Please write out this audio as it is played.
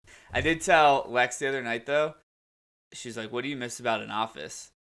I did tell Lex the other night though. She's like, "What do you miss about an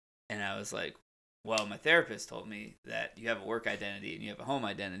office?" And I was like, "Well, my therapist told me that you have a work identity and you have a home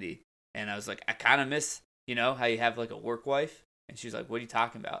identity." And I was like, "I kind of miss, how you have like a work wife." And she's like, "What are you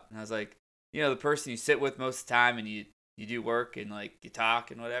talking about?" And I was like, the person you sit with most of the time and you do work and like you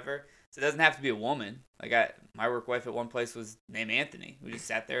talk and whatever. So it doesn't have to be a woman. Like my work wife at one place was named Anthony. We just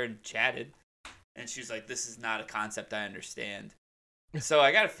sat there and chatted. And she was like, "This is not a concept I understand." So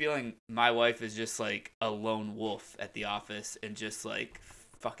I got a feeling my wife is just like a lone wolf at the office and just like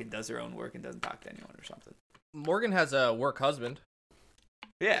fucking does her own work and doesn't talk to anyone or something. Morgan has a work husband.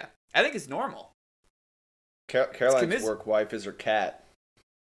 Yeah, I think it's normal. Caroline's work wife is her cat.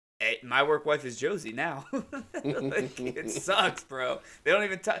 Hey, my work wife is Josie now. Like, it sucks, bro. They don't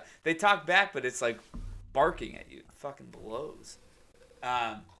even talk. They talk back, but it's like barking at you. It fucking blows.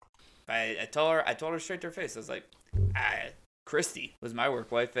 I told her straight to her face. I was like, Christy was my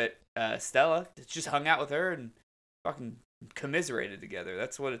work wife at Stella. Just hung out with her and fucking commiserated together.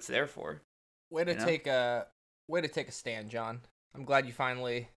 That's what it's there for. Way to take a stand, John. I'm glad you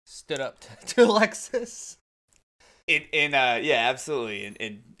finally stood up to Alexis. Yeah, absolutely.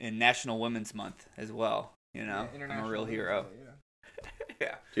 In National Women's Month as well. I'm a real hero.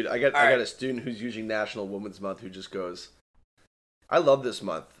 Yeah. Dude, I got a student who's using National Women's Month who just goes, "I love this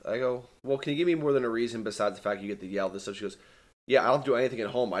month." I go, "Well, can you give me more than a reason besides the fact you get to yell this stuff?" She goes, "Yeah, I don't do anything at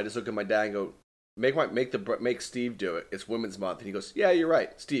home. I just look at my dad and go, make Steve do it. It's Women's Month." And he goes, "Yeah, you're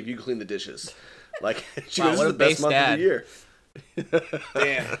right. Steve, you clean the dishes." Like, she goes, "This is the best month of the year."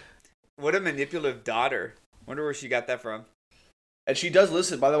 Damn. What a manipulative daughter. Wonder where she got that from. And she does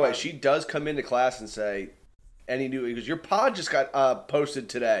listen, by the way. She does come into class and say, because your pod just got posted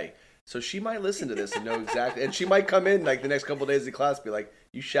today. So she might listen to this and know exactly. And she might come in like the next couple of days of class and be like,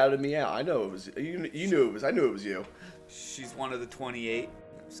 "You shouted me out. I know it was you. Knew it was. I knew it was you." She's one of the 28.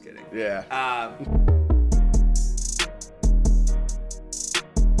 I'm just kidding. Yeah.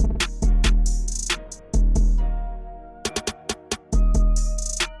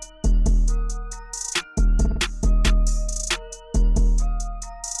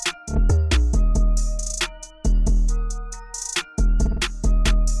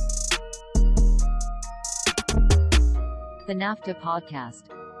 The NAFTA podcast.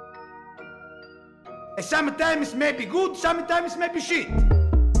 Sometimes may be good, sometimes may be shit.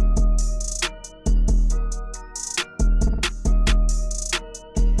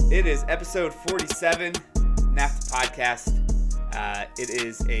 It is episode 47, NAFTA podcast. It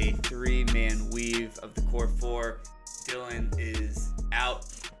is a 3-man weave of the core 4. Dylan is out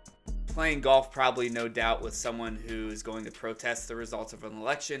playing golf, probably, no doubt, with someone who is going to protest the results of an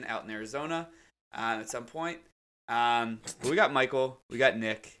election out in Arizona at some point. But we got Michael, we got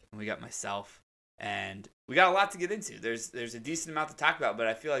Nick, and we got myself, and we got a lot to get into. There's a decent amount to talk about, but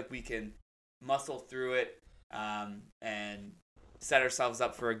I feel like we can muscle through it and set ourselves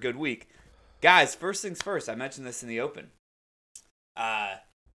up for a good week. Guys, first things first, I mentioned this in the open. I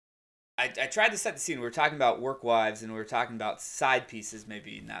tried to set the scene. We were talking about work wives, and we were talking about side pieces,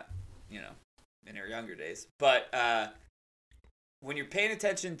 maybe not, in our younger days. But when you're paying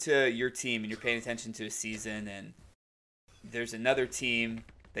attention to your team and you're paying attention to a season and there's another team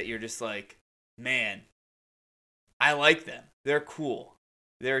that you're just like, man, I like them. They're cool.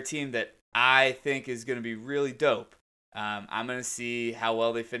 They're a team that I think is going to be really dope. I'm going to see how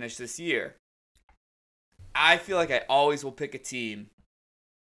well they finish this year. I feel like I always will pick a team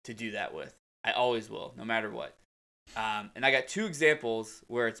to do that with. I always will, no matter what. And I got 2 examples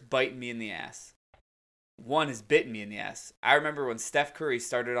where it's biting me in the ass. One has bitten me in the ass. I remember when Steph Curry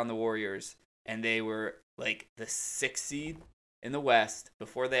started on the Warriors and they were like the 6th seed in the West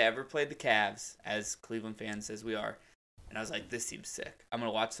before they ever played the Cavs, as Cleveland fans as we are. And I was like, this seems sick. I'm going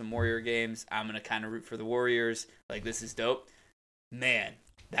to watch some Warrior games. I'm going to kind of root for the Warriors. Like, this is dope. Man,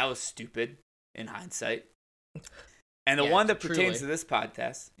 that was stupid in hindsight. And the one that pertains to this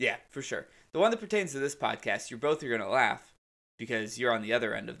podcast, yeah, for sure. The one that pertains to this podcast, you're both going to laugh because you're on the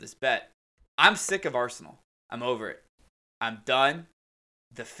other end of this bet. I'm sick of Arsenal. I'm over it. I'm done.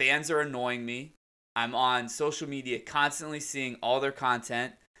 The fans are annoying me. I'm on social media constantly seeing all their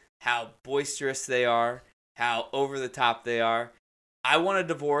content, how boisterous they are, how over the top they are. I want a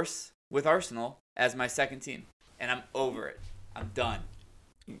divorce with Arsenal as my second team, and I'm over it. I'm done.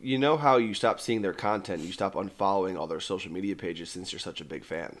 You know how you stop seeing their content, you stop unfollowing all their social media pages since you're such a big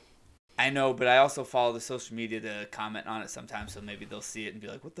fan. I know, but I also follow the social media to comment on it sometimes, so maybe they'll see it and be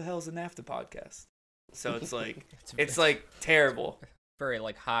like, "What the hell is a NAFTA podcast?" So it's like, it's like terrible. Very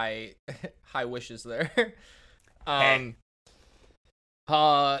like high wishes there. Hey.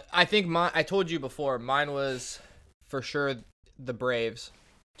 I think I told you before, mine was for sure the Braves.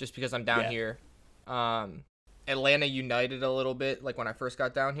 just because I'm down here. Atlanta United a little bit, like when I first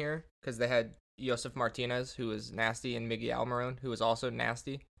got down here, because they had Josef Martinez, who was nasty, and Miggy Almiron, who was also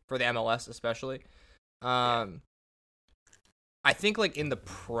nasty for the MLS especially. I think like in the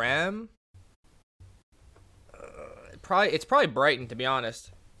Prem, it's probably Brighton, to be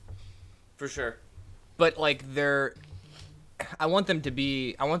honest. For sure. But like I want them to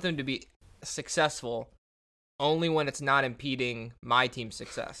be successful only when it's not impeding my team's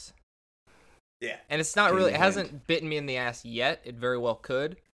success. Yeah. And it's not really, it hasn't bitten me in the ass yet. It very well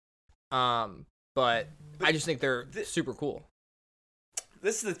could. But I just think they're super cool.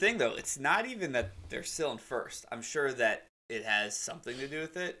 This is the thing, though. It's not even that they're still in first. I'm sure that it has something to do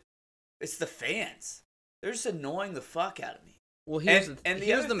with it. It's the fans. They're just annoying the fuck out of me. Well, here's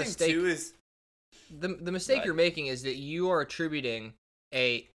the mistake. Too is the mistake you're making is that you are attributing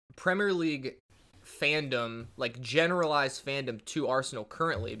a Premier League fandom, like generalized fandom, to Arsenal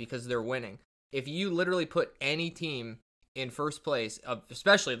currently because they're winning. If you literally put any team in first place,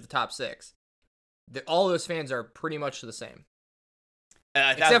 especially of the top six, all those fans are pretty much the same.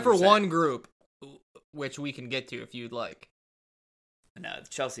 Except for one group, which we can get to if you'd like. No, the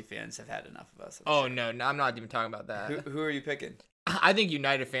Chelsea fans have had enough of us. No, I'm not even talking about that. Who are you picking? I think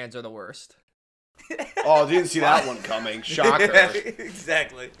United fans are the worst. Oh, didn't see that one coming. Shocker.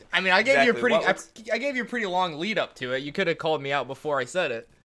 Exactly. I mean, I gave you a pretty long lead up to it. You could have called me out before I said it.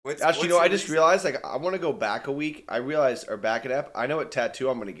 Actually, I just realized, like, I want to go back a week. I realized, or back it up. I know what tattoo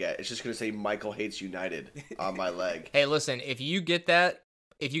I'm going to get. It's just going to say Michael hates United on my leg. Hey, listen, if you get that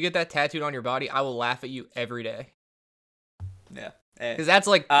tattooed on your body, I will laugh at you every day. Yeah. Because that's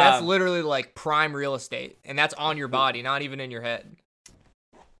literally like prime real estate, and that's on your body, not even in your head.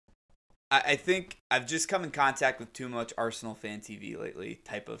 I think I've just come in contact with too much Arsenal fan TV lately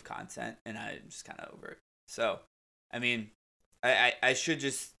type of content, and I'm just kind of over it. So, I mean, I should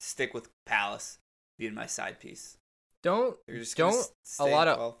just stick with Palace being my side piece. Don't a lot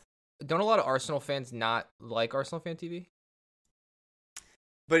of Arsenal fans not like Arsenal fan TV?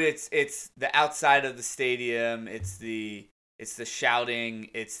 But it's the outside of the stadium. It's the shouting.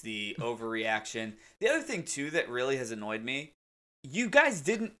 It's the overreaction. The other thing too that really has annoyed me. You guys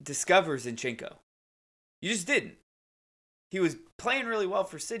didn't discover Zinchenko. You just didn't. He was playing really well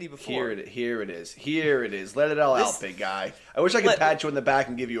for City before. Here it is. Let it all out, big guy. I wish I could pat you on the back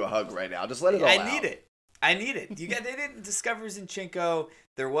and give you a hug right now. Just let it all out. I need it. They didn't discover Zinchenko.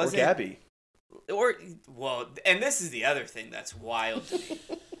 There wasn't. Or Gabby. And this is the other thing that's wild to me.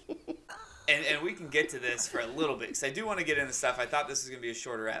 and we can get to this for a little bit because I do want to get into stuff. I thought this was going to be a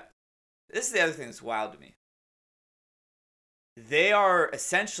shorter app. This is the other thing that's wild to me. They are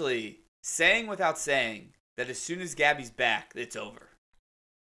essentially saying without saying that as soon as Gabby's back, it's over.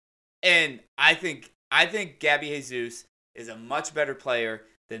 And I think Gabby Jesus is a much better player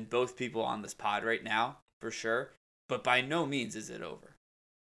than both people on this pod right now, for sure. But by no means is it over.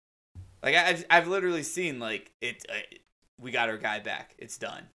 Like I've literally seen like it. We got our guy back. It's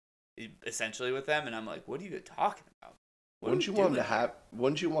done, essentially with them. And I'm like, what are you talking about? Wouldn't you want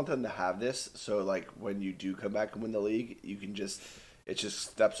them to have this? So like when you do come back and win the league, you can it just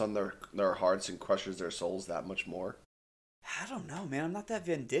steps on their hearts and crushes their souls that much more. I don't know, man. I'm not that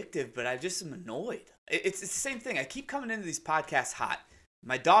vindictive, but I just am annoyed. It's the same thing. I keep coming into these podcasts hot.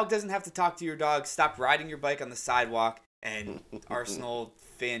 My dog doesn't have to talk to your dog. Stop riding your bike on the sidewalk. And Arsenal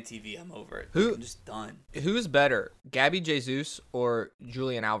fan TV, I'm over it. I'm just done. Who's better, Gabby Jesus or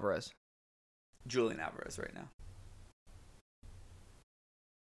Julian Alvarez? Julian Alvarez right now.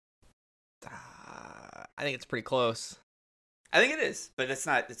 I think it's pretty close. I think it is, but it's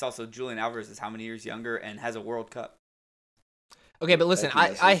not. It's also Julian Alvarez is how many years younger and has a World Cup. Okay, but listen,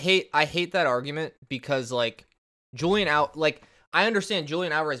 I hate that argument because like I understand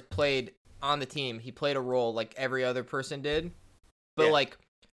Julian Alvarez played on the team. He played a role like every other person did, but like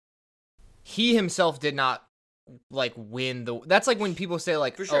he himself did not like win the. That's like when people say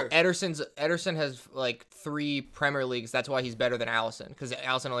like, sure. Ederson has like 3 Premier Leagues. That's why he's better than Alisson because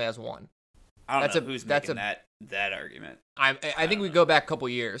Alisson only has 1. I don't know who's making that argument. I think we go back a couple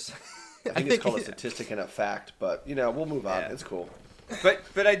years. I think it's called a statistic and a fact, but we'll move on. It's cool.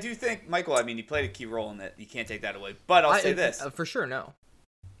 But I do think Michael. I mean, he played a key role in that. You can't take that away. But I'll say this for sure. No,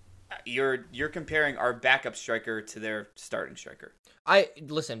 you're comparing our backup striker to their starting striker.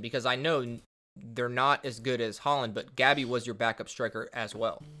 Listen because I know they're not as good as Holland, but Gabby was your backup striker as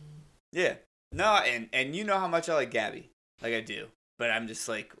well. Yeah. No, and you know how much I like Gabby. Like I do. But I'm just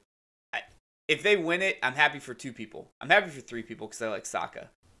like. If they win it, I'm happy for 2 people. I'm happy for 3 people because I like Saka.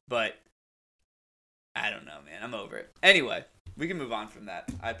 But I don't know, man. I'm over it. Anyway, we can move on from that.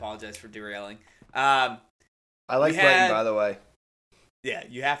 I apologize for derailing. I like Brighton, by the way. Yeah,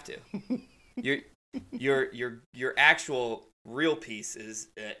 you have to. Your actual real piece is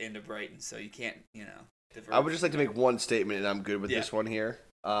into Brighton, so you can't, I would just like to make one statement, and I'm good with this one here.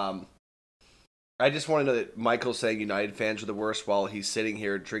 I just want to know that Michael's saying United fans are the worst while he's sitting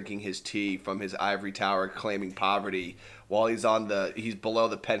here drinking his tea from his ivory tower, claiming poverty, while he's below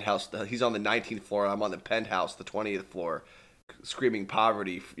the penthouse. He's on the 19th floor, and I'm on the penthouse, the 20th floor, screaming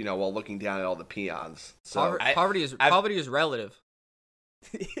poverty, while looking down at all the peons. So poverty is relative.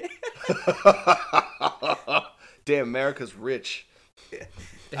 Damn, America's rich.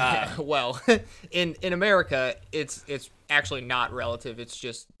 Well, in America, it's actually not relative. It's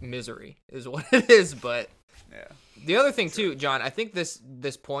just misery is what it is. But yeah. The other thing too, John, I think this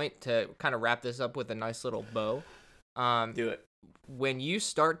point, to kind of wrap this up with a nice little bow. Do it. When you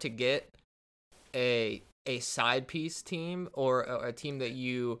start to get a side piece team or a team that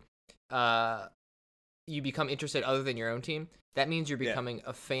you become interested other than your own team, that means you're becoming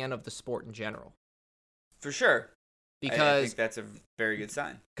a fan of the sport in general. For sure. Because I think that's a very good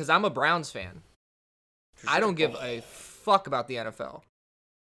sign. Because I'm a Browns fan. Sure. I don't give a fuck about the NFL.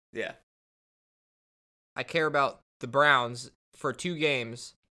 Yeah. I care about the Browns for 2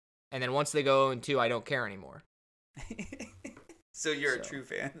 games, and then once they go 0-2, I don't care anymore. So you're a true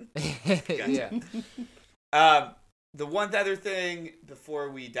fan. Gotcha. Yeah. The one other thing before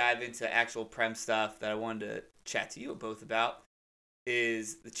we dive into actual Prem stuff that I wanted to chat to you both about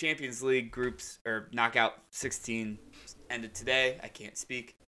is the Champions League groups or knockout 16 ended today. I can't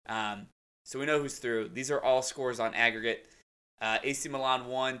speak. So we know who's through. These are all scores on aggregate. AC Milan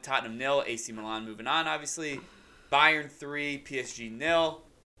 1, Tottenham 0. AC Milan moving on, obviously. Bayern 3, PSG 0.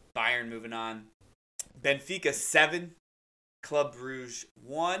 Bayern moving on. Benfica 7, Club Brugge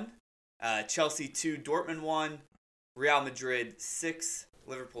 1. Chelsea 2, Dortmund 1. Real Madrid 6,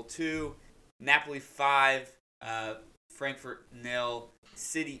 Liverpool 2. Napoli 5, Frankfurt 0.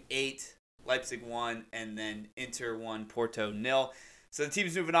 City 8, Leipzig 1. And then Inter 1, Porto 0. So the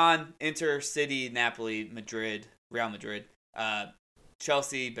teams moving on: Inter, City, Napoli, Madrid, Real Madrid,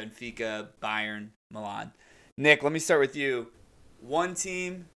 Chelsea, Benfica, Bayern, Milan. Nick, let me start with you. One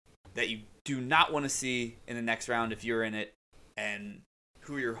team that you do not want to see in the next round if you're in it, and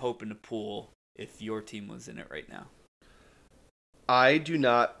who you're hoping to pull if your team was in it right now. I do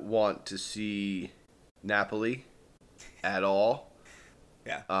not want to see Napoli at all.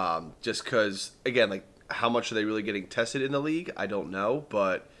 Yeah. Just because, again, like, how much are they really getting tested in the league? I don't know,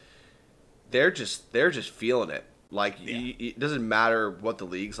 but they're just feeling it. Like, it doesn't matter what the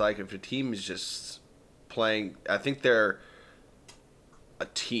league's like. If the team is just playing, I think they're a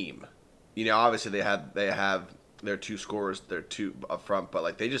team. Obviously they have their 2 scorers, their 2 up front, but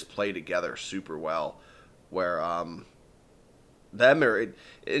like they just play together super well. Where and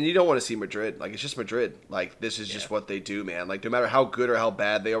you don't want to see Madrid. Like, it's just Madrid. Like, this is just what they do, man. Like, no matter how good or how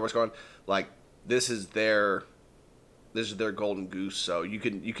bad they always gone, like, this is their golden goose. So you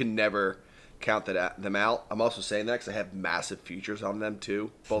can never count them out. I'm also saying that because I have massive futures on them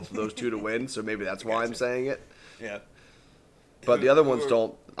too, both of those 2 to win. So maybe that's why I'm saying it. Yeah. But the other ones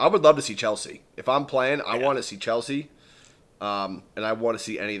don't. I would love to see Chelsea. If I'm playing, I want to see Chelsea, and I want to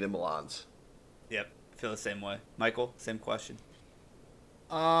see any of the Milans. Yep, I feel the same way. Michael, same question.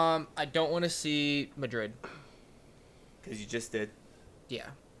 I don't want to see Madrid. Because you just did. Yeah.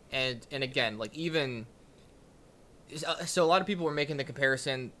 And again, like, even so, a lot of people were making the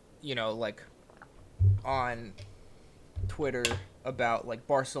comparison, like on Twitter about like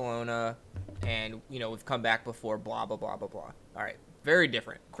Barcelona, and we've come back before, blah blah blah blah blah. All right, very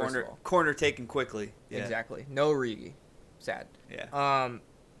different. Corner taken quickly. Yeah. Exactly. No Origi. Sad. Yeah.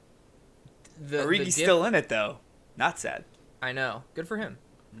 Origi's still in it though. Not sad. I know. Good for him.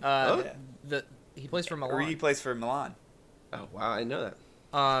 He plays for Milan. Origi plays for Milan. Oh wow, I know that.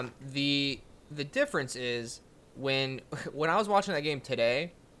 The difference is when I was watching that game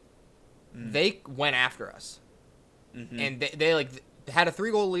today, they went after us, and they like had a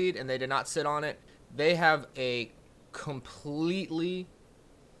 3-goal lead and they did not sit on it. They have a completely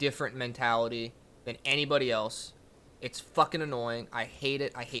different mentality than anybody else. It's fucking annoying. I hate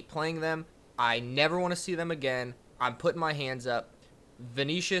it. I hate playing them. I never want to see them again. I'm putting my hands up.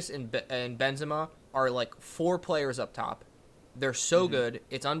 Vinicius and Benzema are like 4 players up top. They're so good.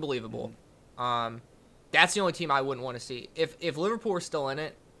 It's unbelievable. That's the only team I wouldn't want to see. If Liverpool were still in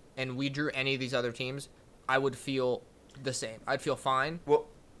it and we drew any of these other teams, I would feel the same. I'd feel fine. Well,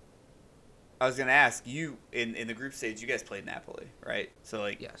 I was going to ask, you, in the group stage, you guys played Napoli, right? So,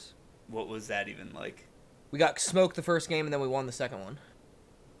 like, yes. What was that even like? We got smoked the first game and then we won the second one.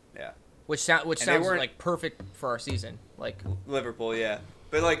 Yeah. Which sounds like perfect for our season. Like Liverpool, yeah.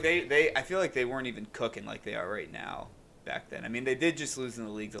 But like they I feel like they weren't even cooking like they are right now. back then. I mean, they did just lose in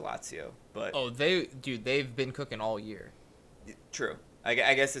the league to Lazio, but they've been cooking all year. True. I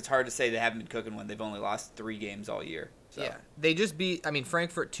guess it's hard to say they haven't been cooking when they've only lost 3 games all year. So. Yeah, they just beat. I mean,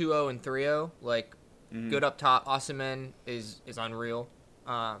 Frankfurt 2-0 and 3-0. Like, good up top. Osimhen is unreal.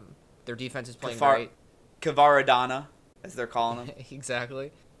 Their defense is playing great. Kvaradona, as they're calling him.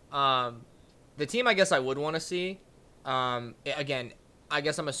 Exactly. The team I guess I would want to see. Again, I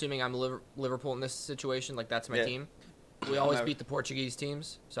guess I'm assuming I'm Liverpool in this situation. Like, that's my team. We always beat the Portuguese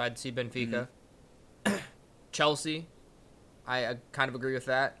teams, so I'd see Benfica. Chelsea, I kind of agree with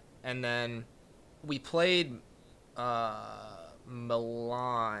that. And then we played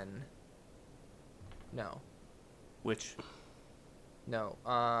Milan. No. Which? No.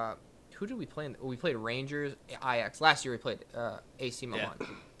 Who did we play? We played Rangers, Ajax. Last year we played AC Milan. Yeah.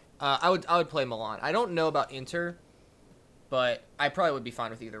 I would play Milan. I don't know about Inter, but I probably would be fine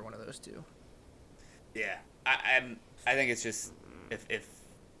with either one of those two. Yeah, I think it's just if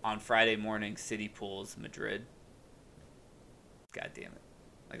on Friday morning City pulls Madrid, God damn it,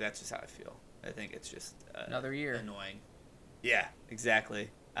 like that's just how I feel. I think it's just another year annoying. Yeah, exactly.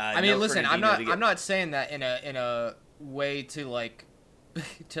 I mean, listen, I'm not saying that in a way to like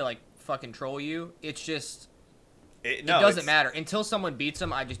fucking troll you. It's just it doesn't matter until someone beats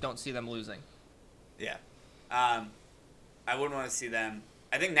them. I just don't see them losing. Yeah, I wouldn't want to see them.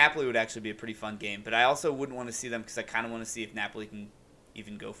 I think Napoli would actually be a pretty fun game, but I also wouldn't want to see them because I kind of want to see if Napoli can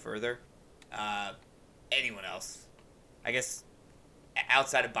even go further. Anyone else? I guess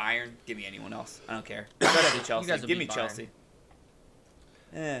outside of Bayern, give me anyone else. I don't care. Gotta be Chelsea. Give me Chelsea.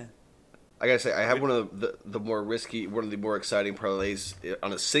 Yeah. I gotta say, I have one of the more risky, one of the more exciting parlays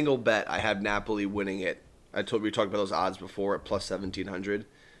on a single bet. I have Napoli winning it. We talked about those odds before at plus 1,700,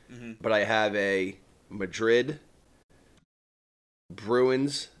 but I have a Madrid,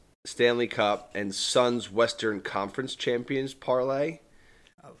 Bruins, Stanley Cup, and Suns Western Conference Champions parlay.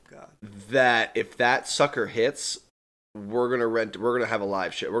 Oh God! That if that sucker hits, we're gonna have a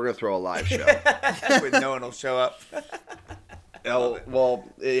live show. We're gonna throw a live show. When no one will show up. Oh, well,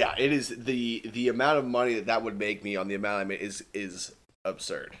 yeah, it is the amount of money that would make me on the amount I made is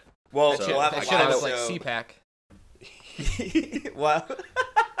absurd. Well, so, we'll have a I should have live like show. CPAC. Well,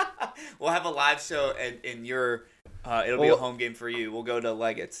 we'll have a live show in your. It'll be a home game for you. We'll go to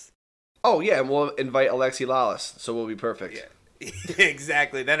Leggett's. Oh yeah, and we'll invite Alexi Lalas, so we'll be perfect. Yeah,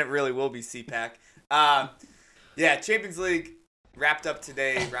 exactly. Then it really will be CPAC. Yeah, Champions League wrapped up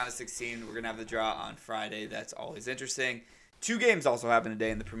today, round of 16. We're gonna have the draw on Friday. That's always interesting. 2 games also happened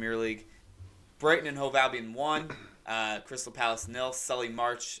today in the Premier League. Brighton and Hove Albion 1, Crystal Palace 0. Sully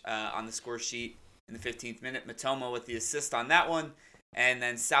March on the score sheet in the 15th minute. Matoma with the assist on that one. And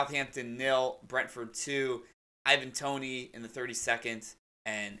then Southampton 0, Brentford 2. Ivan Toney in the 32nd.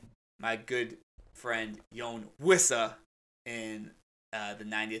 And my good friend Jon Wissa in the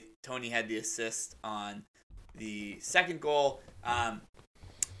 90th. Toney had the assist on the second goal.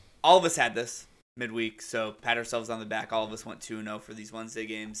 All of us had this midweek, so pat ourselves on the back. All of us went 2-0 for these Wednesday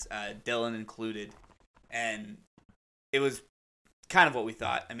games, Dylan included, and it was kind of what we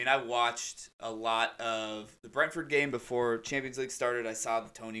thought. I mean, I watched a lot of the Brentford game before Champions League started. I saw the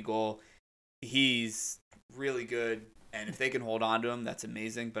Toney goal. He's really good, and if they can hold on to him, that's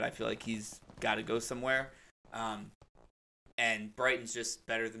amazing, but I feel like he's got to go somewhere. And Brighton's just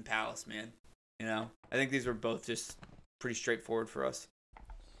better than Palace, man. You know, I think these were both just pretty straightforward for us.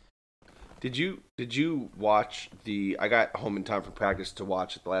 Did you watch I got home in time for practice to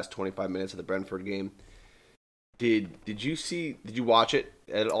watch the last 25 minutes of the Brentford game. Did you watch it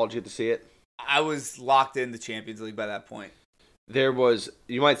at all? Did you get to see it? I was locked in the Champions League by that point.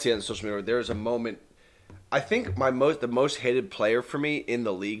 You might see it on social media, there was a moment. I think the most hated player for me in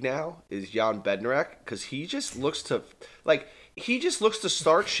the league now is Jan Bednarek, because he just looks to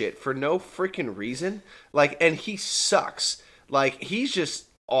start shit for no freaking reason. And he sucks. He's just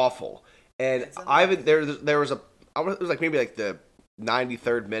awful. And there was it was maybe the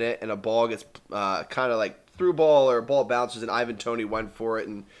 93rd minute, and a ball gets kind of through ball, or a ball bounces, and Ivan Toney went for it,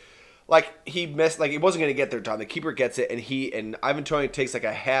 and he missed, he wasn't going to get there in time. The keeper gets it, and Ivan Toney takes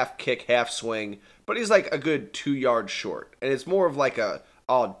a half kick, half swing, but he's a good 2 yards short. And it's more of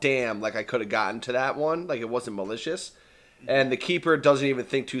oh damn, I could have gotten to that one. It wasn't malicious. And the keeper doesn't even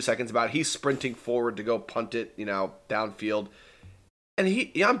think 2 seconds about it. He's sprinting forward to go punt it, downfield. And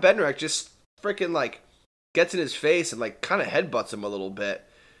Jan Bednarek just freaking gets in his face and kind of headbutts him a little bit.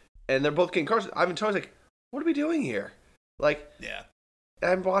 And they're both getting cards. Ivan Toney's what are we doing here? Yeah.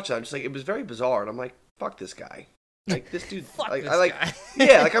 I'm watching. I'm just it was very bizarre. And I'm fuck this guy. This dude. Fuck this guy.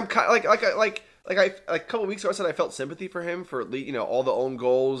 Yeah. I'm kind of a couple weeks ago I said I felt sympathy for him for all the own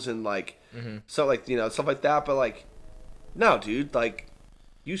goals and so stuff like that. But No, dude. Like,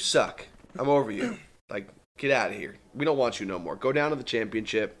 you suck. I'm over you. Like, get out of here. We don't want you no more. Go down to the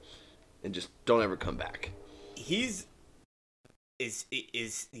championship and just don't ever come back. Is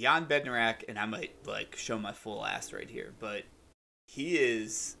Jan Bednarak, and I might like show my full ass right here, but he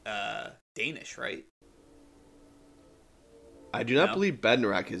is Danish, right? I do not believe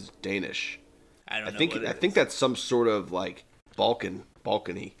Bednarak is Danish. I think that's some sort of like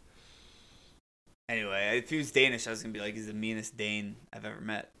Balkany. Anyway, if he was Danish, I was gonna be like, he's the meanest Dane I've ever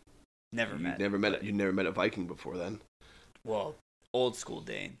met. You never met a Viking before then. Well, old school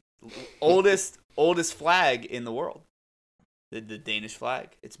Dane, oldest flag in the world, the Danish flag.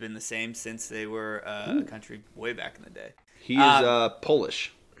 It's been the same since they were a country way back in the day. He is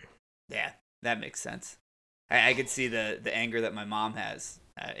Polish. Yeah, that makes sense. I could see the anger that my mom has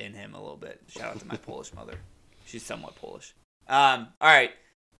in him a little bit. Shout out to my Polish mother. She's somewhat Polish. All right.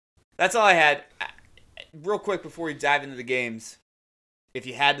 That's all I had. Real quick before we dive into the games, if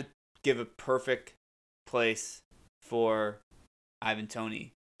you had to give a perfect place for Ivan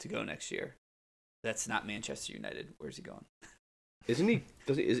Toney to go next year, that's not Manchester United. Where's he going? Isn't he?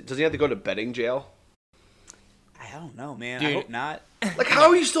 Does he have to go to betting jail? I don't know, man. Dude. I hope not. Like, how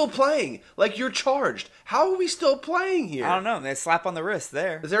are you still playing? Like, you're charged. How are we still playing here? I don't know. They slap on the wrist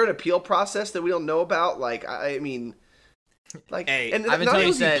there. Is there an appeal process that we don't know about? Like, I mean, like, Hey, and Ivan not Toney only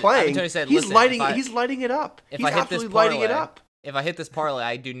is he said- playing, Ivan Toney said, he's "Listen, lighting. if I- He's lighting it up. if He's I hit this absolutely lighting it parlay- up. If I hit this parlay,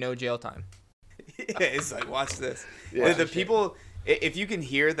 I do no jail time. Yeah, it's like, watch this. Yeah. The people, if you can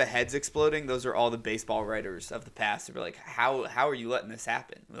hear the heads exploding, those are all the baseball writers of the past. They're like, how are you letting this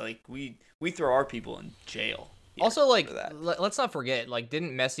happen? Like, we throw our people in jail. Also, like, for that. let's not forget, like,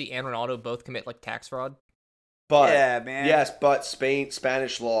 didn't Messi and Ronaldo both commit like tax fraud? But Yeah, man. yes, but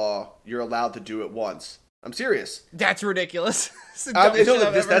Spanish law, you're allowed to do it once. I'm serious. That's ridiculous. It's the dumbest shit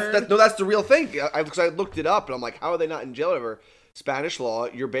I've ever heard. That's the real thing. Because I looked it up and I'm like, how are they not in jail ever? Spanish law,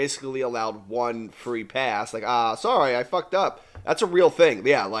 you're basically allowed one free pass. Like, sorry, I fucked up. That's a real thing.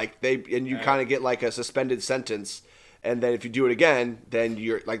 Yeah, like you kind of get like a suspended sentence, and then if you do it again, then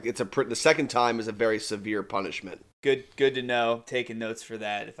you're like the second time is a very severe punishment. Good to know. Taking notes for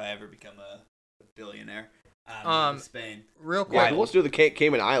that if I ever become a billionaire. In Spain. Real Yeah, quick, who wants to do the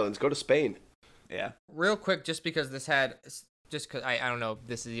Cayman Islands? Go to Spain. Yeah. real quick, just because I don't know if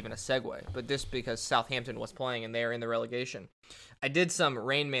this is even a segue, but just because Southampton was playing and they're in the relegation, I did some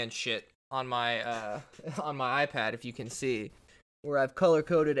Rain Man shit on my on my iPad, if you can see, where I've color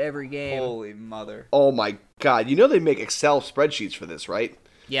coded every game. Holy mother. Oh my god! You know they make Excel spreadsheets for this, right?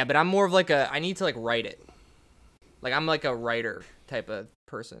 Yeah, but I'm more of like I need to like write it. Like I'm like a writer type of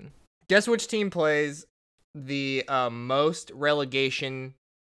person. Guess which team plays the most relegation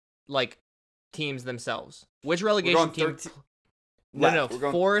like teams themselves? Which relegation team? 13 No, We're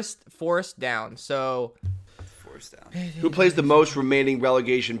going Forest down. So Force down. Who plays the most remaining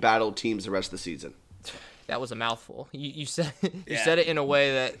relegation battle teams the rest of the season? that was a mouthful. You said Yeah. said it in a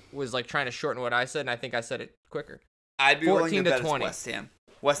way that was like trying to shorten what I said, and I think I said it quicker. I'd be willing 14 to to bet it's 20. West Ham.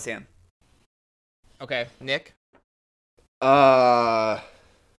 West Ham. Okay, Nick.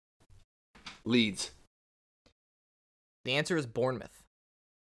 Leeds. The answer is Bournemouth.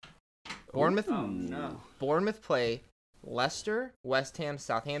 Bournemouth. Oh no. Bournemouth play Leicester, West Ham,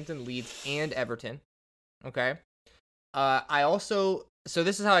 Southampton, Leeds, and Everton. Okay. So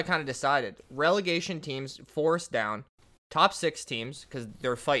this is how I kind of decided. Relegation teams, Forest down, top 6 teams, because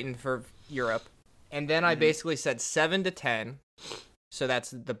they're fighting for Europe. And then I basically said 7 to 10. So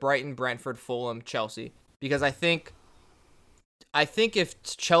that's the Brighton, Brentford, Fulham, Chelsea. Because I think if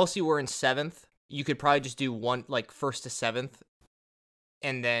Chelsea were in 7th, you could probably just do one, like 1st to 7th.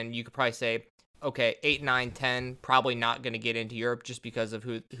 And then you could probably say, okay, 8, 9, 10, probably not going to get into Europe just because of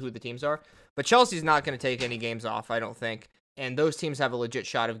who the teams are. But Chelsea's not going to take any games off, I don't think. And those teams have a legit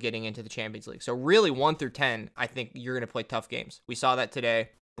shot of getting into the Champions League. So really, 1 through 10, I think you're going to play tough games. We saw that today.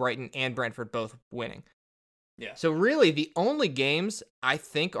 Brighton and Brentford both winning. Yeah. So really, the only games I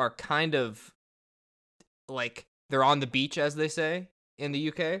think are kind of like they're on the beach, as they say in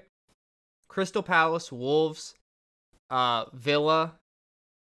the UK. Crystal Palace, Wolves, Villa,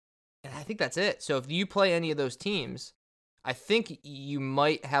 and I think that's it. So if you play any of those teams, I think you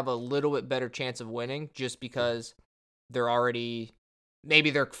might have a little bit better chance of winning just because they're already, maybe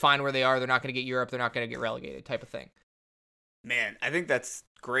they're fine where they are. They're not going to get Europe. They're not going to get relegated type of thing. Man, I think that's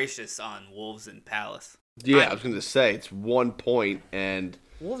gracious on Wolves and Palace. Yeah, I was going to say it's 1 point, and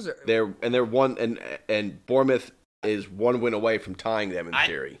Wolves are they're one, and Bournemouth is 1 win away from tying them in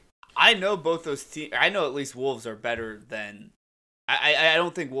theory. I know both those teams. I know at least Wolves are better than. I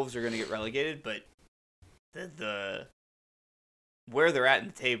don't think Wolves are going to get relegated, but the where they're at in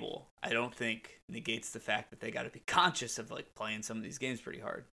the table, I don't think negates the fact that they got to be conscious of like playing some of these games pretty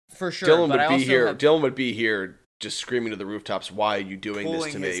hard. For sure. Dylan but would I be also here. have- Dylan would be here, just screaming to the rooftops. Why are you doing this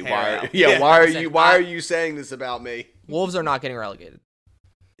Pulling to his me? hair Why? out. Yeah. Yeah. Why are Listen, you? Why are you saying this about me? Wolves are not getting relegated.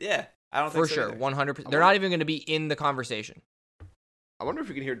 Yeah, I don't For think so sure. either. 100%. They're not even going to be in the conversation. I wonder if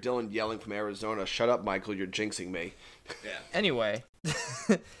you can hear Dylan yelling from Arizona. Shut up, Michael. You're jinxing me. Yeah. Anyway.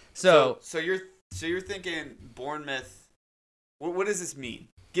 So you're thinking Bournemouth. What does this mean?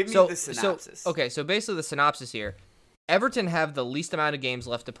 Give me the synopsis. So basically the synopsis here. Everton have the least amount of games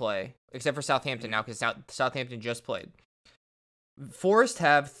left to play, except for Southampton now, because Southampton just played. Forest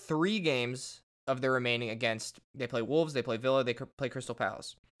have 3 games of their remaining against. They play Wolves, they play Villa, they play Crystal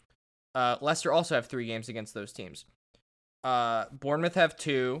Palace. Leicester also have 3 games against those teams. Bournemouth have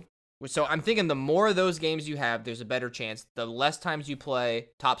 2. So I'm thinking the more of those games you have, there's a better chance. The less times you play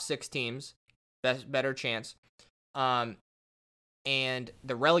top 6 teams, better chance. And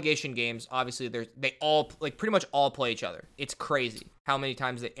the relegation games, obviously, they all pretty much all play each other. It's crazy how many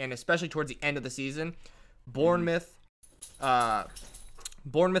times and especially towards the end of the season, Bournemouth and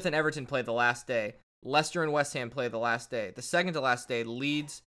Everton play the last day. Leicester and West Ham play the last day. The second to last day,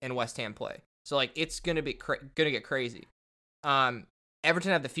 Leeds and West Ham play. So it's gonna get crazy.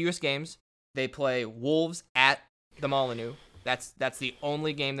 Everton have the fewest games. They play Wolves at the Molineux. That's the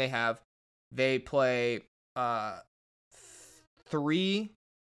only game they have. They play 4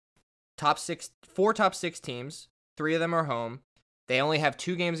 top 6 teams. 3 of them are home. They only have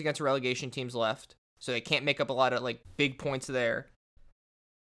 2 games against relegation teams left, so they can't make up a lot of big points there.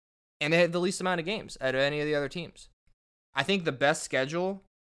 And they have the least amount of games out of any of the other teams. I think the best schedule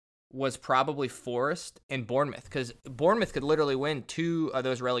was probably Forest and Bournemouth, because Bournemouth could literally win 2 of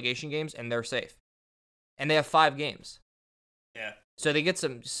those relegation games and they're safe. And they have 5 games. Yeah. So they get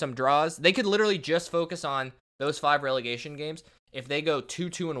some draws. They could literally just focus on those 5 relegation games. If they go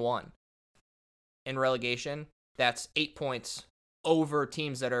 2-2-1 in relegation, that's 8 points over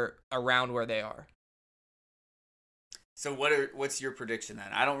teams that are around where they are. So what's your prediction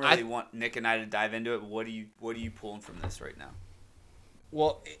then? I don't really want Nick and I to dive into it. But what are you pulling from this right now?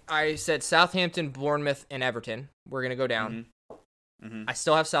 Well, I said Southampton, Bournemouth, and Everton. We're gonna go down. Mm-hmm. Mm-hmm. I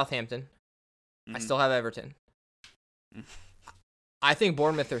still have Southampton. Mm-hmm. I still have Everton. I think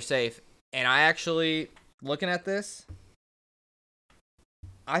Bournemouth are safe, and I actually, looking at this,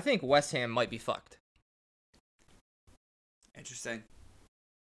 I think West Ham might be fucked. Interesting.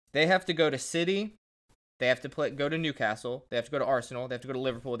 They have to go to City. They have to go to Newcastle. They have to go to Arsenal. They have to go to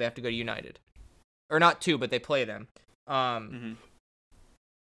Liverpool. They have to go to United. Or not 2, but they play them.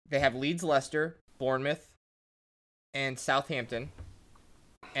 They have Leeds, Leicester, Bournemouth, and Southampton.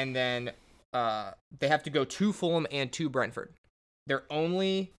 And then they have to go to Fulham and to Brentford. Their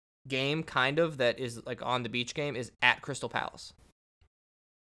only game, kind of, that is on the beach game is at Crystal Palace.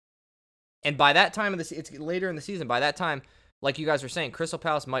 And by that time it's later in the season. By that time, like you guys were saying, Crystal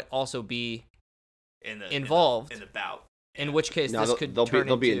Palace might also be involved in the bout. In which case, No, this could they'll turn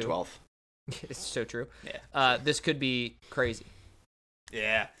be in into- 12th. It's so true. Yeah. This could be crazy.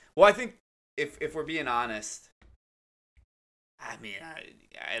 Yeah. Well, I think if we're being honest, I mean,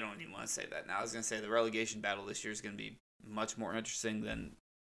 I don't even want to say that now. I was going to say the relegation battle this year is going to be much more interesting than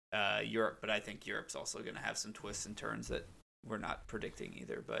Europe, but I think Europe's also going to have some twists and turns that we're not predicting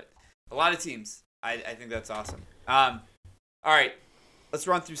either. But a lot of teams. I think that's awesome. All right. Let's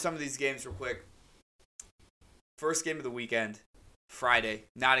run through some of these games real quick. First game of the weekend, Friday,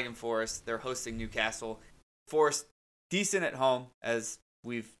 Nottingham Forest. They're hosting Newcastle. Forest, decent at home, as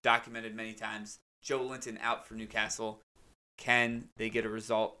we've documented many times. Joe Linton out for Newcastle. Can they get a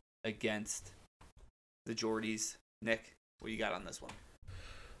result against the Geordies? Nick, what you got on this one?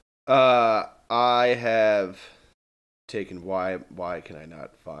 I have taken why can I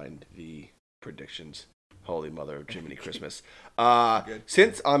not find the predictions? Holy Mother of Jiminy Christmas.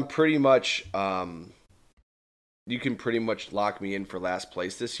 Since I'm pretty much you can pretty much lock me in for last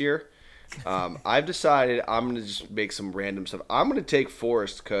place this year. I've decided I'm going to just make some random stuff. I'm going to take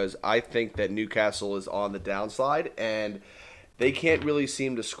Forest because I think that Newcastle is on the downside and they can't really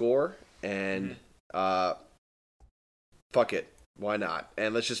seem to score. And fuck it. Why not?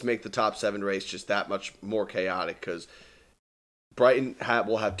 And let's just make the top 7 race just that much more chaotic because Brighton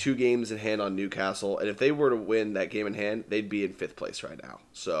will have 2 games in hand on Newcastle. And if they were to win that game in hand, they'd be in 5th place right now.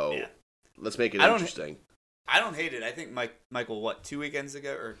 So let's make it interesting. I don't hate it. I think Michael, 2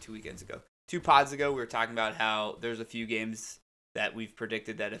 pods ago, we were talking about how there's a few games that we've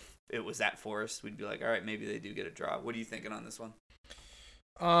predicted that if it was at Forest, we'd be like, all right, maybe they do get a draw. What are you thinking on this one?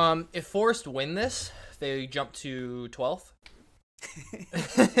 If Forest win this, they jump to 12th.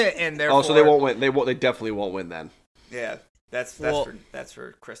 And therefore, so they won't win. They definitely won't win then. Yeah. That's Well-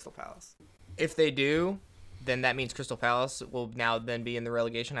 for Crystal Palace. If they do, then that means Crystal Palace will now then be in the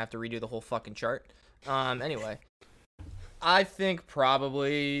relegation. I have to redo the whole fucking chart. Anyway, I think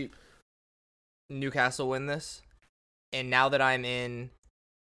probably Newcastle win this. And now that I'm in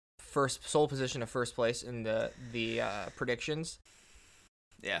sole position of first place in the predictions,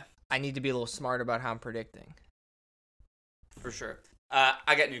 Yeah, I need to be a little smart about how I'm predicting. for sure.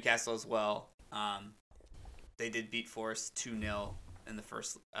 I got Newcastle as well. They did beat Forest 2-0 in the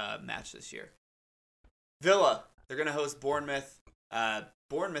first match this year. Villa, they're going to host Bournemouth.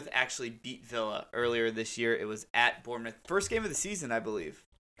 Bournemouth actually beat Villa earlier this year. It was at Bournemouth. First game of the season, I believe,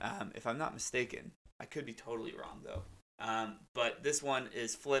 if I'm not mistaken. I could be totally wrong, though. But this one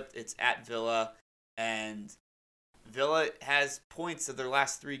is flipped. It's at Villa, and Villa has points of their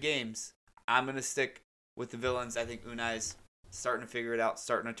last 3 games. I'm going to stick with the Villains. I think Unai's starting to figure it out,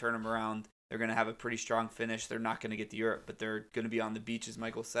 starting to turn them around. They're going to have a pretty strong finish. They're not going to get to Europe, but they're going to be on the beach, as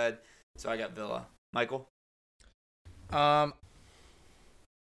Michael said. So I got Villa. Michael? I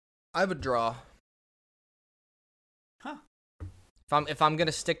have a draw. Huh. If I'm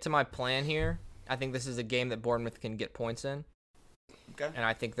gonna stick to my plan here, I think this is a game that Bournemouth can get points in. Okay. And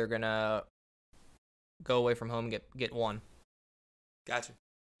I think they're gonna go away from home and get one. Gotcha.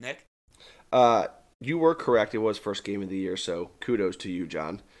 Nick? You were correct. It was first game of the year, so kudos to you,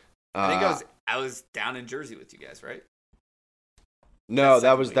 John. I think I was down in Jersey with you guys, right? No,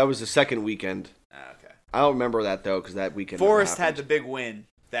 that that was the second weekend. Okay. I don't remember that though, because that weekend. Forest had the big win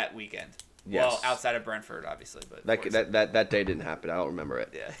that weekend. Yes. Well, outside of Brentford, obviously, but that day didn't happen. I don't remember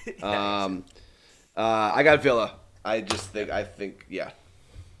it. Yeah. I got Villa. I think yeah.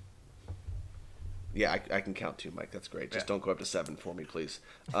 Yeah, I can count 2, Mike. That's great. Just don't go up to 7 for me, please.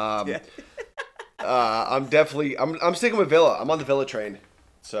 Yeah. I'm sticking with Villa. I'm on the Villa train.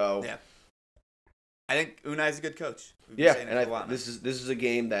 So Yeah. I think Unai's a good coach. We've been yeah, saying it and for a while now. this is a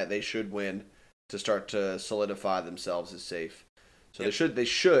game that they should win to start to solidify themselves as safe. So they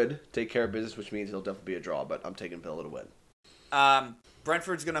should take care of business, which means it'll definitely be a draw. But I'm taking Villa to win.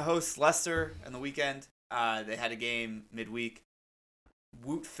 Brentford's going to host Leicester on the weekend. They had a game midweek.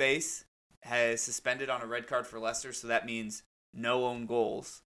 Wout Face has suspended on a red card for Leicester, so that means no own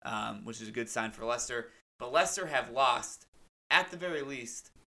goals, which is a good sign for Leicester. But Leicester have lost, at the very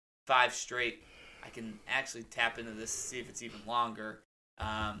least, 5 straight. I can actually tap into this to see if it's even longer.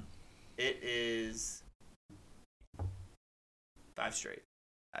 It is 5 straight.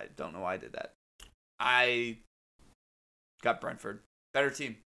 I don't know why I did that. I got Brentford. Better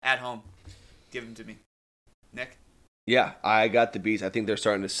team. At home. Give them to me. Nick? Yeah, I got the Bees. I think they're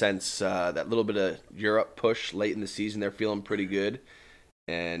starting to sense that little bit of Europe push late in the season. They're feeling pretty good.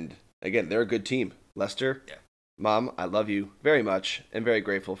 And, again, they're a good team. Leicester, Yeah. Mom, I love you very much and very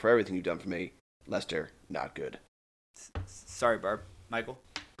grateful for everything you've done for me. Leicester, not good. Sorry, Barb. Michael?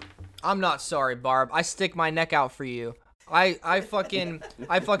 I'm not sorry, Barb. I stick my neck out for you. I fucking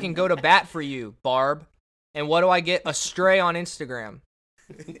go to bat for you, Barb. And what do I get? A stray on Instagram.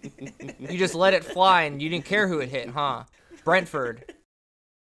 You just let it fly and you didn't care who it hit, huh? Brentford.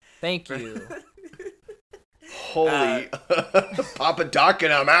 Thank you. Holy Papa Doc,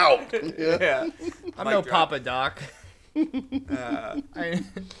 and I'm out. Yeah. I'm Mic no drop. Papa Doc.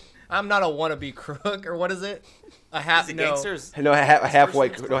 I'm not a wannabe crook, or what is it? Is it gangsters? No, halfway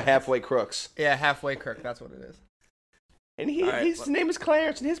crooks. Yeah, halfway crook. That's what it is. And right, his name is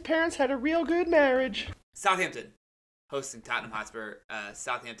Clarence, and his parents had a real good marriage. Southampton hosting Tottenham Hotspur.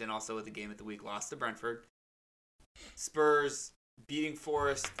 Southampton also with the game of the week lost to Brentford. Spurs beating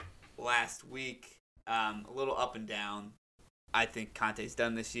Forest last week. A little up and down. I think Conte's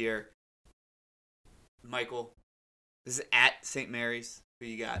done this year. Michael, this is at St. Mary's. Who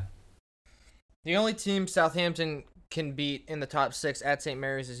you got? The only team Southampton can beat in the top 6 at St.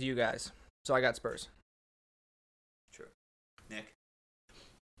 Mary's is you guys. So I got Spurs. True. Nick?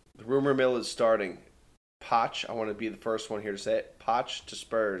 The rumor mill is starting. Poch, I want to be the first one here to say it. Poch to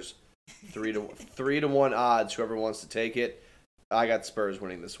Spurs, 3-1 odds. Whoever wants to take it. I got Spurs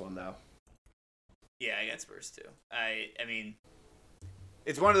winning this one though. Yeah, I got Spurs too. I mean,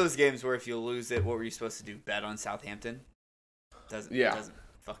 it's one of those games where if you lose it, what were you supposed to do? Bet on Southampton? Doesn't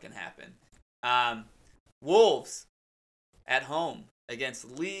fucking happen. Wolves at home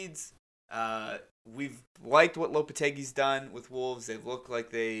against Leeds. We've liked what Lopetegui's done with Wolves. They look like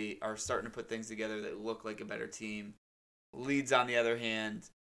they are starting to put things together. They look like a better team. Leeds, on the other hand,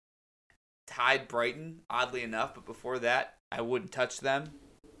 tied Brighton, oddly enough, but before that, I wouldn't touch them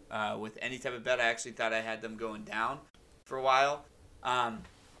with any type of bet. I actually thought I had them going down for a while.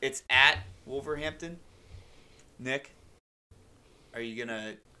 It's at Wolverhampton. Nick, are you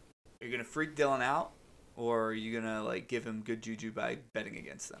gonna freak Dylan out, or are you gonna like give him good juju by betting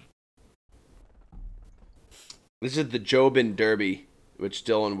against them? This is the Jobin Derby, which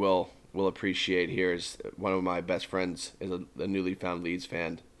Dylan will appreciate here. Is one of my best friends is a newly found Leeds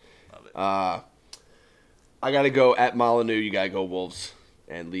fan. Love it. I got to go at Molyneux. You got to go Wolves.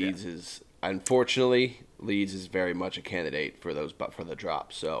 And Leeds is, unfortunately, Leeds is very much a candidate for the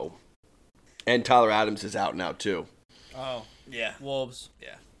drop. So, and Tyler Adams is out now too. Oh, Yeah. Wolves.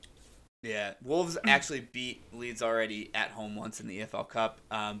 Yeah. Wolves actually beat Leeds already at home once in the EFL Cup,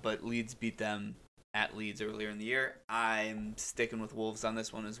 but Leeds beat them at Leeds earlier in the year. I'm sticking with Wolves on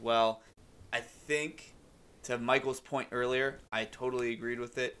this one as well. I think, to Michael's point earlier, I totally agreed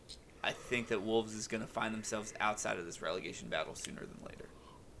with it. I think that Wolves is going to find themselves outside of this relegation battle sooner than later.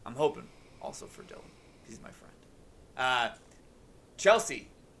 I'm hoping also for Dylan. He's my friend. Chelsea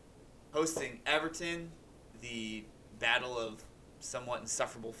hosting Everton, the battle of somewhat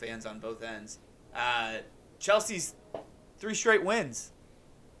insufferable fans on both ends. Chelsea's 3 straight wins.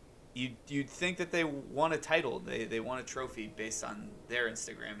 You'd think that they won a title. They won a trophy based on their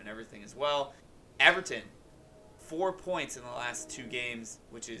Instagram and everything as well. Everton, 4 points in the last 2 games,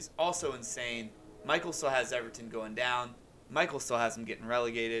 which is also insane. Michael still has Everton going down. Michael still has them getting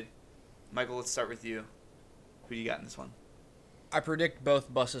relegated. Michael, let's start with you. Who do you got in this one? I predict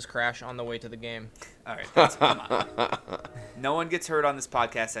both buses crash on the way to the game. All right, come on. No one gets hurt on this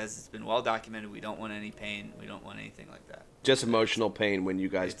podcast, as it's been well documented. We don't want any pain. We don't want anything like that. Just emotional pain when you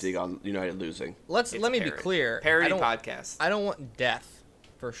guys dig on United losing. Let me be clear. Parody podcast. I don't want death,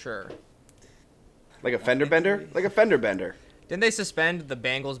 for sure. Like a fender bender? Like a fender bender. Didn't they suspend the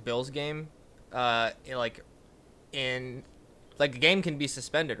Bengals-Bills game? The game can be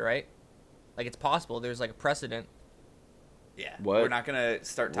suspended, right? Like, it's possible. There's, like, a precedent. Yeah. What? We're not going to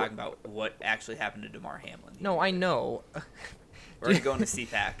start talking about what actually happened to DeMar Hamlin. No, I know. We're already going to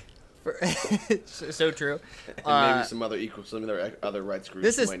CPAC. So true. And maybe some other rights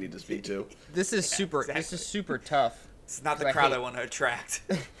groups you might need to speak to. This is super. exactly. This is super tough. It's not the crowd I want to attract.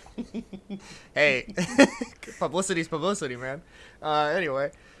 Hey, publicity's publicity, man.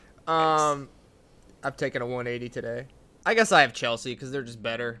 Anyway, I've taken a 180 today. I guess I have Chelsea because they're just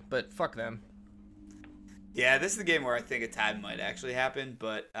better, but fuck them. Yeah, this is the game where I think a tie might actually happen,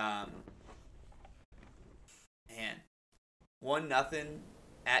 but man, 1-0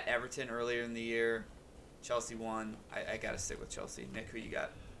 at Everton earlier in the year. Chelsea won. I gotta stick with Chelsea. Nick, who you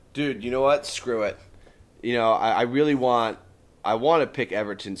got? Dude, you know what? Screw it. You know, I really want to pick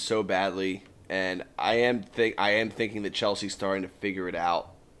Everton so badly, and I am thinking that Chelsea's starting to figure it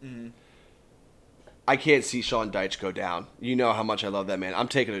out. Mm-hmm. I can't see Sean Dyche go down. You know how much I love that man. I'm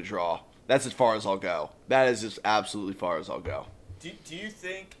taking a draw. That's as far as I'll go. That is as absolutely far as I'll go. Do you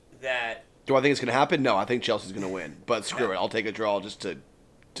think that... Do I think it's going to happen? No, I think Chelsea's going to win. But screw it. I'll take a draw just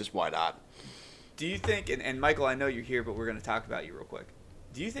why not? Do you think, and Michael, I know you're here, but we're going to talk about you real quick.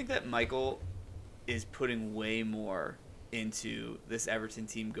 Do you think that Michael is putting way more into this Everton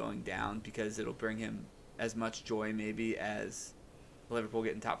team going down because it'll bring him as much joy maybe as Liverpool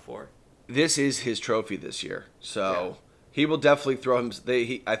getting top 4? This is his trophy this year. So he will definitely throw him.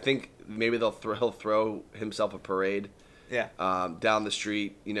 I think maybe he'll throw himself a parade. Yeah. Down the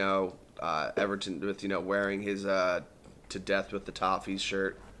street, Everton with wearing his to death with the Toffees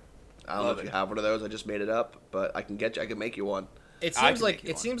shirt. I don't know if you have one of those. I just made it up, but I can make you one. It seems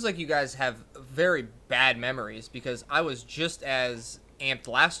like you guys have very bad memories because I was just as amped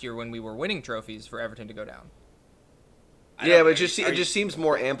last year when we were winning trophies for Everton to go down. Yeah, but it just seems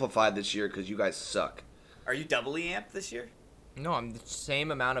more amplified this year because you guys suck. Are you doubly amped this year? No, I'm the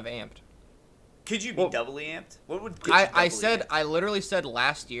same amount of amped. Could you be doubly amped? What would get you amped? I literally said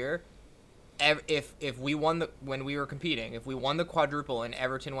last year, if we won when we were competing, if we won the quadruple and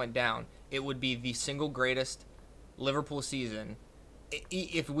Everton went down, it would be the single greatest Liverpool season.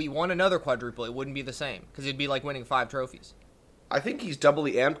 If we won another quadruple, it wouldn't be the same because it'd be like winning 5 trophies. I think he's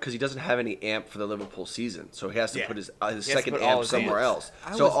doubly amped because he doesn't have any amp for the Liverpool season, so he has to put his second amp somewhere else.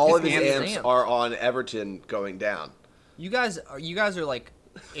 So all of his amps are on Everton going down. You guys are like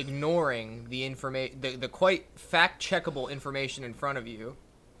ignoring the information, the quite fact checkable information in front of you,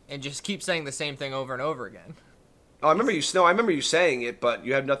 and just keep saying the same thing over and over again. Oh, I remember you saying it, but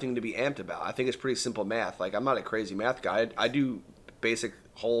you have nothing to be amped about. I think it's pretty simple math. Like, I'm not a crazy math guy. I do basic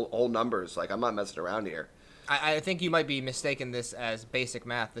whole numbers. Like, I'm not messing around here. I think you might be mistaking this as basic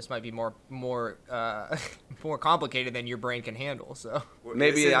math. This might be more complicated than your brain can handle. So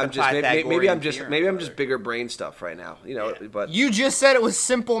maybe I'm just bigger brain stuff right now. But you just said it was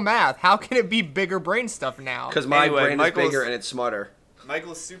simple math. How can it be bigger brain stuff now? Because my brain is bigger and it's smarter.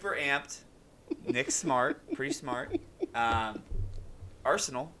 Michael's super amped. Nick's smart, pretty smart.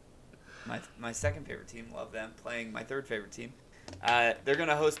 Arsenal my second favorite team. Love them playing my third favorite team. They're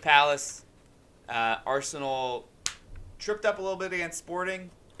gonna host Palace. Arsenal tripped up a little bit against Sporting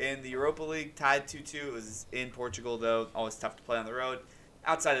in the Europa League, tied 2-2. It was in Portugal though. Always tough to play on the road.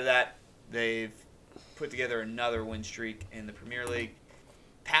 Outside of that, they've put together another win streak in the Premier League.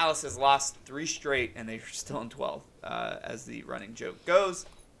 Palace has lost 3 straight, and they're still in 12th, as the running joke goes.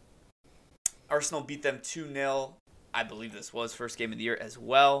 Arsenal beat them 2-0. I believe this was first game of the year as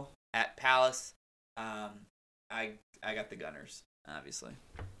well at Palace. I got the Gunners, obviously.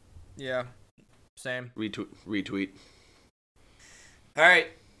 Yeah, same. Retweet. All right,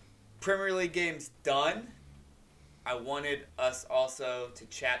 Premier League games done. I wanted us also to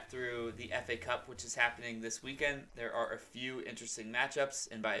chat through the FA Cup, which is happening this weekend. There are a few interesting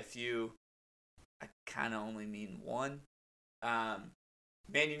matchups, and by a few, I kind of only mean one. Man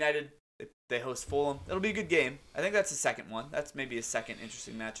United, they host Fulham. It'll be a good game. I think that's the second one. That's maybe a second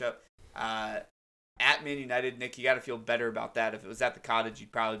interesting matchup. At Man United, Nick, you got to feel better about that. If it was at the Cottage,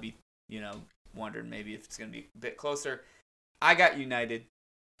 you'd probably be, wondering maybe if it's going to be a bit closer. I got United.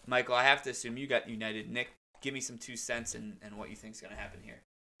 Michael, I have to assume you got United. Nick, give me some 2 cents and what you think is going to happen here.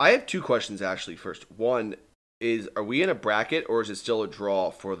 I have 2 questions, actually. First, one is, are we in a bracket, or is it still a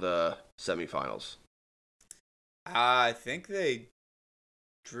draw for the semifinals? I think they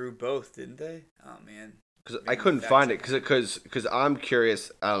drew both, didn't they? Oh, man. Because I couldn't find it, because I'm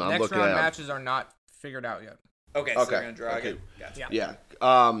curious. I don't know. I'm Next looking round at matches are not figured out yet. Okay, so they're going to draw again. Gotcha. Yeah.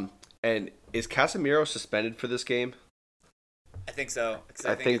 Yeah. And is Casemiro suspended for this game? I think so.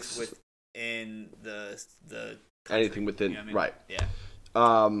 I think it's within the country, anything within, right? Yeah.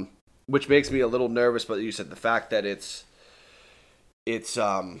 Which makes me a little nervous. But you said the fact that it's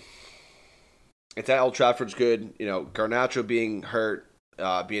at Old Trafford's good. Garnacho being hurt,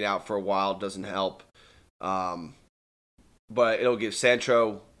 being out for a while doesn't help. But it'll give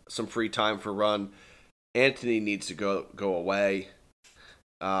Sancho some free time for run. Anthony needs to go away.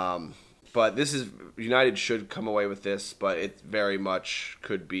 But this is United should come away with this, but it very much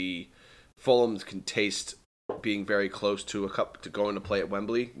could be Fulham's can taste being very close to a cup to going to play at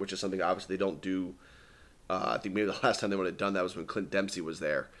Wembley, which is something obviously they don't do. I think maybe the last time they would have done that was when Clint Dempsey was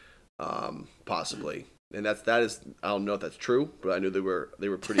there, possibly. And that is I don't know if that's true, but I knew they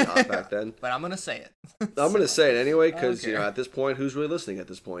were pretty hot back then. But I'm gonna say it. I'm gonna say it anyway because at this point, who's really listening at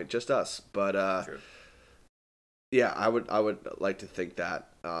this point? Just us. But True. Yeah, I would like to think that.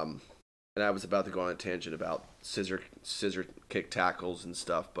 And I was about to go on a tangent about scissor kick tackles and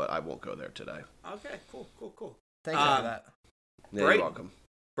stuff, but I won't go there today. Okay, cool. Thank you for that. Yeah, you're welcome.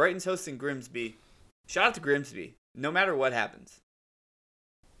 Brighton's hosting Grimsby. Shout out to Grimsby. No matter what happens.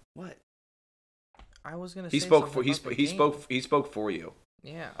 What? I was gonna. He say spoke something for about he the spoke game. he spoke for you.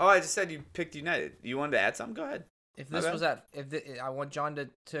 Yeah. Oh, I just said you picked United. You wanted to add something? Go ahead. If this was I want John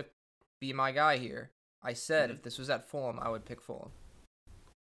to be my guy here. I said if this was at Fulham, I would pick Fulham.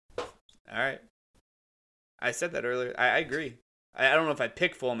 All right. I said that earlier. I agree. I don't know if I'd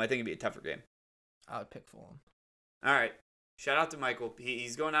pick Fulham. I think it'd be a tougher game. I would pick Fulham. All right. Shout out to Michael.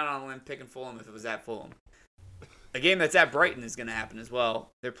 He's going out on a limb picking Fulham if it was at Fulham. A game that's at Brighton is going to happen as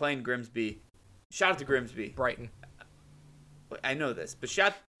well. They're playing Grimsby. Shout out to Grimsby. Brighton. I know this, but you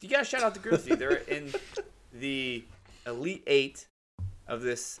got to shout out to Grimsby. They're in the Elite 8 of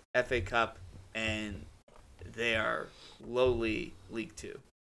this FA Cup, and they are lowly League 2,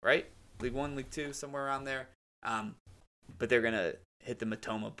 right? League 1, League 2, somewhere around there. But they're going to hit the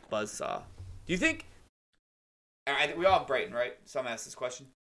Matoma buzzsaw. Do you think... I think we all have Brighton, right? So I'm going to ask this question.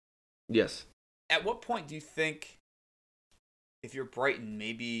 Yes. At what point do you think, if you're Brighton,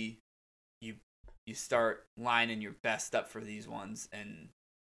 maybe you start lining your best up for these ones and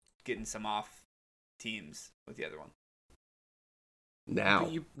getting some off teams with the other one?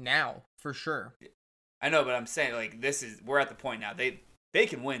 Now, for sure. I know, but I'm saying we're at the point now. They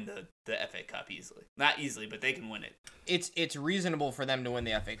can win the FA Cup easily. Not easily, but they can win it. It's reasonable for them to win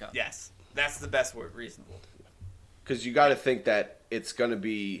the FA Cup. Yes, that's the best word, reasonable. Because you got to think that it's going to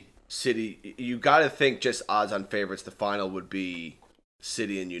be City. You got to think just odds-on favorites. The final would be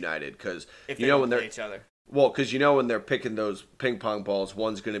City and United because if they don't play each other. Well, because when they're picking those ping pong balls,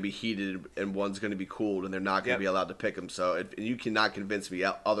 one's going to be heated and one's going to be cooled, and they're not going to be allowed to pick them. So you cannot convince me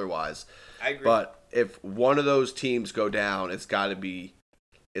otherwise. I agree. But if one of those teams go down, it's got to be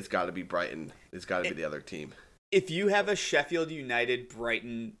Brighton. It's got to be the other team. If you have a Sheffield United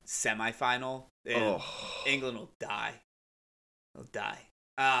Brighton semifinal, England will die. They'll die.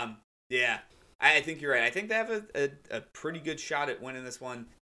 Yeah, I think you're right. I think they have a pretty good shot at winning this one.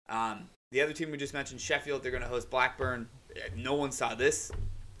 The other team we just mentioned, Sheffield, they're going to host Blackburn. No one saw this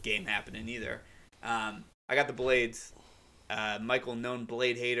game happening either. I got the Blades. Michael, known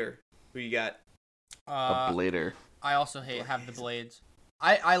Blade hater. Who you got? A blader. I also have the Blades.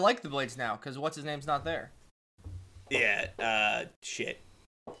 I like the Blades now because what's his name's not there. Yeah. Shit.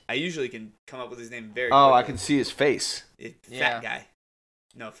 I usually can come up with his name very. Oh, quickly. I can see his face. Fat guy.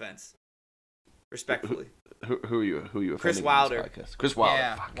 No offense. Respectfully. Who are you? Who are you? Chris offending in Wilder. this podcast? Chris Wilder.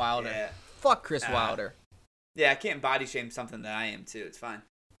 Yeah, Fuck. Wilder. Yeah. Fuck Chris Wilder. Yeah, I can't body shame something that I am too. It's fine.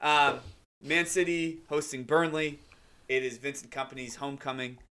 Man City hosting Burnley. It is Vincent Kompany's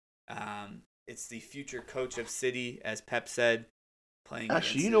homecoming. It's the future coach of City, as Pep said, playing. Actually,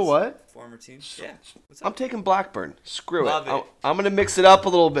 against you know his what? Former team. Yeah. What's I'm up? taking Blackburn. Screw Love it. it. I'm gonna mix it up a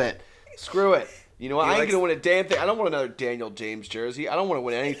little bit. Screw it. You know what? He I ain't likes- gonna win a damn thing. I don't want another Daniel James jersey. I don't want to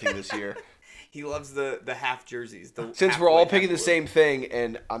win anything this year. He loves the half jerseys. Since we're all picking the same thing,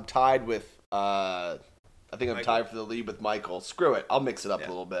 and I'm tied with, I think I'm Michael. tied for the lead with Michael. Screw it. I'll mix it up Yeah. a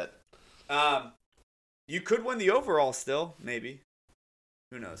little bit. You could win the overall still, maybe.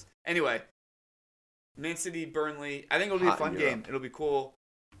 Who knows? Anyway, Man City, Burnley. I think it'll be a Hot in fun Europe. game. It'll be cool.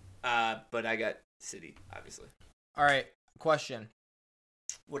 But I got City, obviously. All right, question.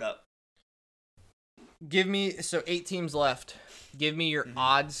 What up? Give me 8 teams left. Give me your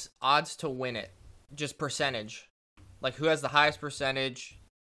odds to win it. Just percentage. Like who has the highest percentage?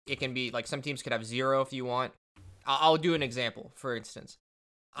 It can be like some teams could have 0 if you want. I'll do an example. For instance,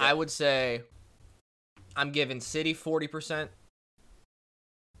 Yeah. I would say I'm giving City 40%.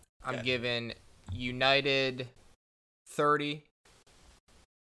 I'm Okay. giving United 30.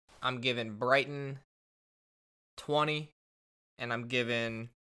 I'm giving Brighton 20, and I'm giving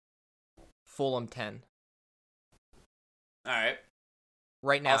Fulham 10. All right.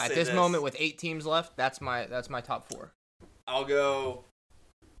 Right now, I'll at say this this. moment, with 8 teams left, that's my top 4. I'll go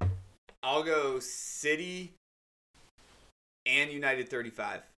City and United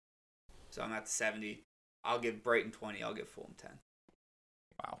 35. So I'm at 70. I'll give Brighton 20. I'll give Fulham 10.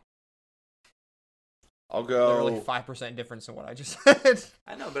 Wow, I'll go. literally 5% difference in what I just said.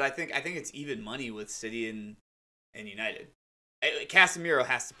 I know, but I think it's even money with City and United. Casemiro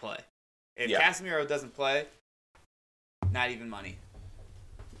has to play. If Yeah. Casemiro doesn't play, not even money.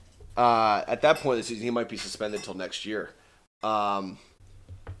 At that point of the season, he might be suspended till next year.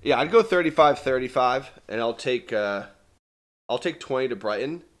 Yeah, I'd go 35-35, and I'll take 20 to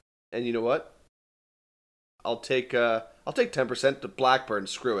Brighton, and you know what? I'll take 10% to Blackburn.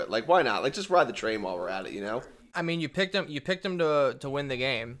 Screw it. Like, why not? Like, just ride the train while we're at it. You know? I mean, you picked them to win the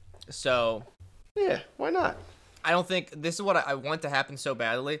game, so Yeah, why not? I don't think this is what I want to happen so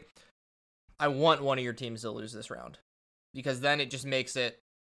badly. I want one of your teams to lose this round, because then it just makes it.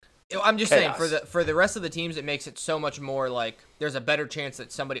 I'm just saying Chaos. for the rest of the teams, it makes it so much more like there's a better chance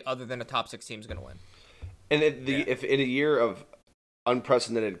that somebody other than a top 6 team is going to win. And if in a year of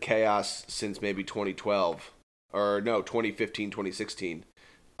unprecedented chaos since maybe 2012, or no, 2015, 2016,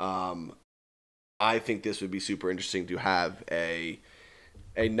 I think this would be super interesting to have a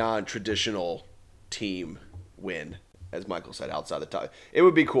non-traditional team win, as Michael said, outside the top. It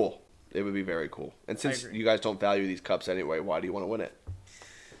would be cool. It would be very cool. And since agree. you guys don't value these cups anyway, why do you want to win it?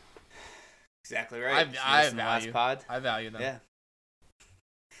 Exactly right. I Listen to last value. pod. I value them. Yeah.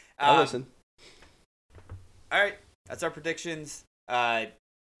 I'll listen. All right, that's our predictions. I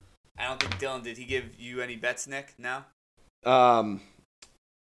don't think Dylan, did he give you any bets, Nick? No.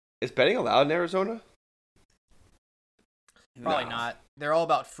 Is betting allowed in Arizona? Probably No. not. They're all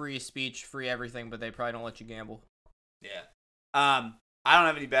about free speech, free everything, but they probably don't let you gamble. Yeah. I don't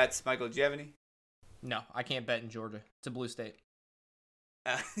have any bets. Michael, do you have any? No, I can't bet in Georgia. It's a blue state.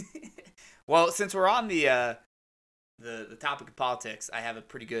 Well, since we're on the topic of politics, I have a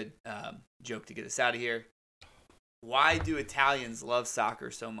pretty good joke to get us out of here. Why do Italians love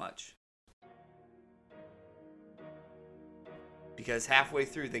soccer so much? Because halfway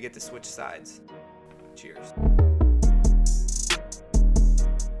through they get to switch sides. Cheers.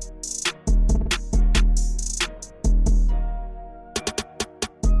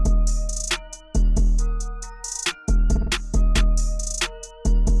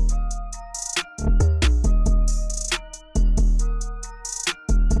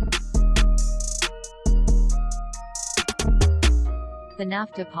 The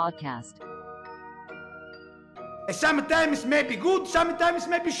NAFTA podcast. Sometimes maybe good, sometimes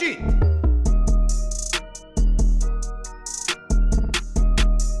maybe shit.